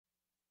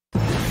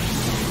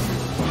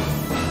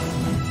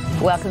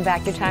Welcome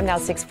back. Your time now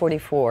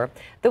 6:44.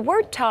 The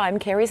word time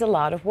carries a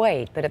lot of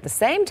weight, but at the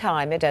same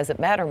time, it doesn't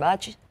matter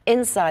much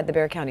inside the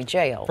Bexar County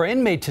Jail. For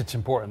inmates, it's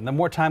important. The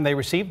more time they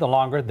receive, the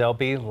longer they'll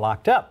be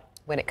locked up.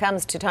 When it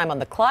comes to time on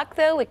the clock,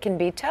 though, it can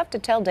be tough to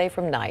tell day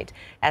from night.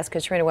 As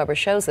Katrina Weber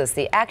shows us,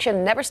 the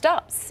action never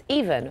stops,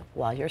 even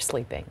while you're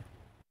sleeping.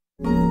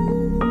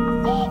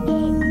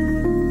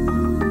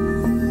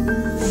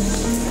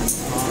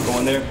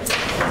 Going there.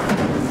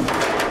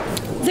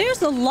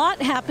 There's a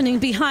lot happening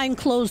behind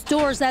closed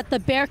doors at the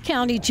Bexar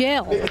County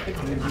Jail.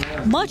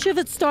 Much of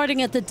it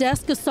starting at the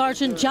desk of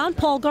Sergeant John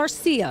Paul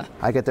Garcia.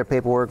 I get their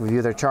paperwork,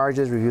 review their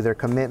charges, review their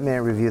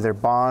commitment, review their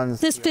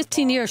bonds. This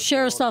 15-year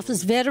Sheriff's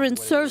Office veteran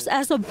serves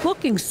as a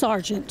booking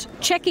sergeant,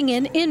 checking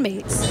in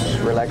inmates.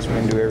 Relax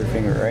and do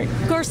everything right.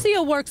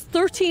 Garcia works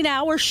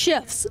 13-hour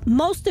shifts,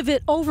 most of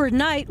it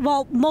overnight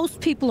while most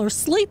people are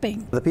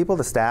sleeping. The people,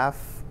 the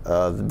staff,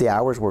 the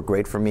hours were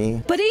great for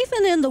me. But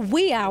even in the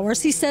wee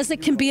hours, he says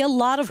it can be a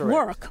lot of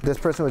work. This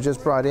person was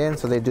just brought in,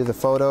 so they do the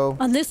photo.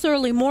 On this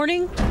early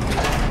morning,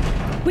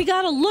 we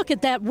got a look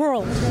at that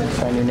world.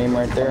 Sign your name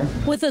right there.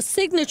 With a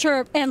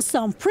signature and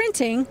some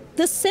printing,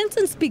 the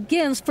sentence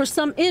begins for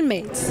some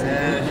inmates.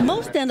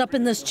 Most end up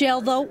in this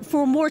jail, though,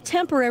 for a more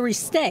temporary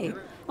stay,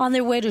 on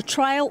their way to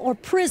trial or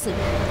prison.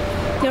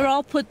 They're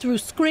all put through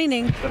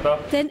screening,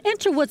 then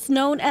enter what's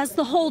known as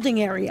the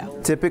holding area.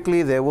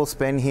 Typically, they will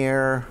spend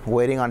here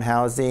waiting on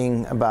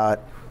housing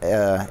about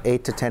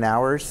 8 to 10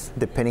 hours,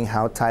 depending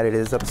how tight it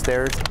is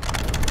upstairs.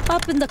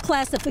 Up in the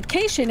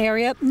classification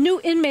area,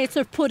 new inmates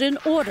are put in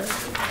order,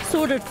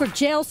 sorted for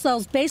jail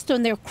cells based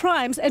on their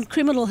crimes and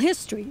criminal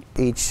history.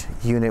 Each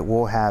unit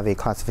will have a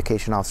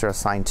classification officer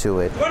assigned to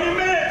it. 20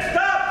 minutes,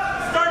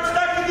 stop! Start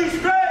stacking these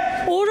crates!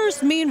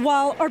 Orders,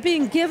 meanwhile, are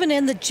being given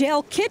in the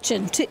jail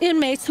kitchen to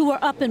inmates who are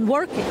up and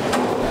working.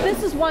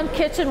 This is one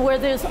kitchen where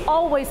there's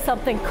always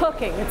something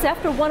cooking. It's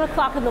after 1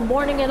 o'clock in the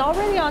morning, and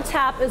already on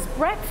tap is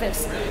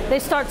breakfast. They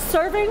start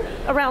serving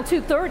around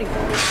 2:30.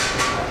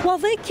 While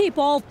they keep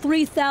all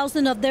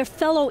 3,000 of their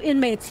fellow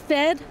inmates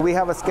fed, We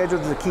have a schedule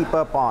to keep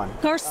up on.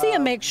 Garcia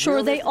makes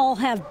sure they all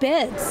have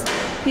beds.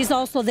 He's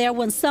also there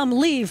when some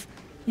leave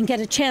and get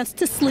a chance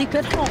to sleep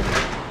at home.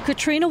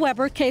 Katrina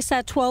Weber,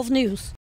 KSAT 12 News.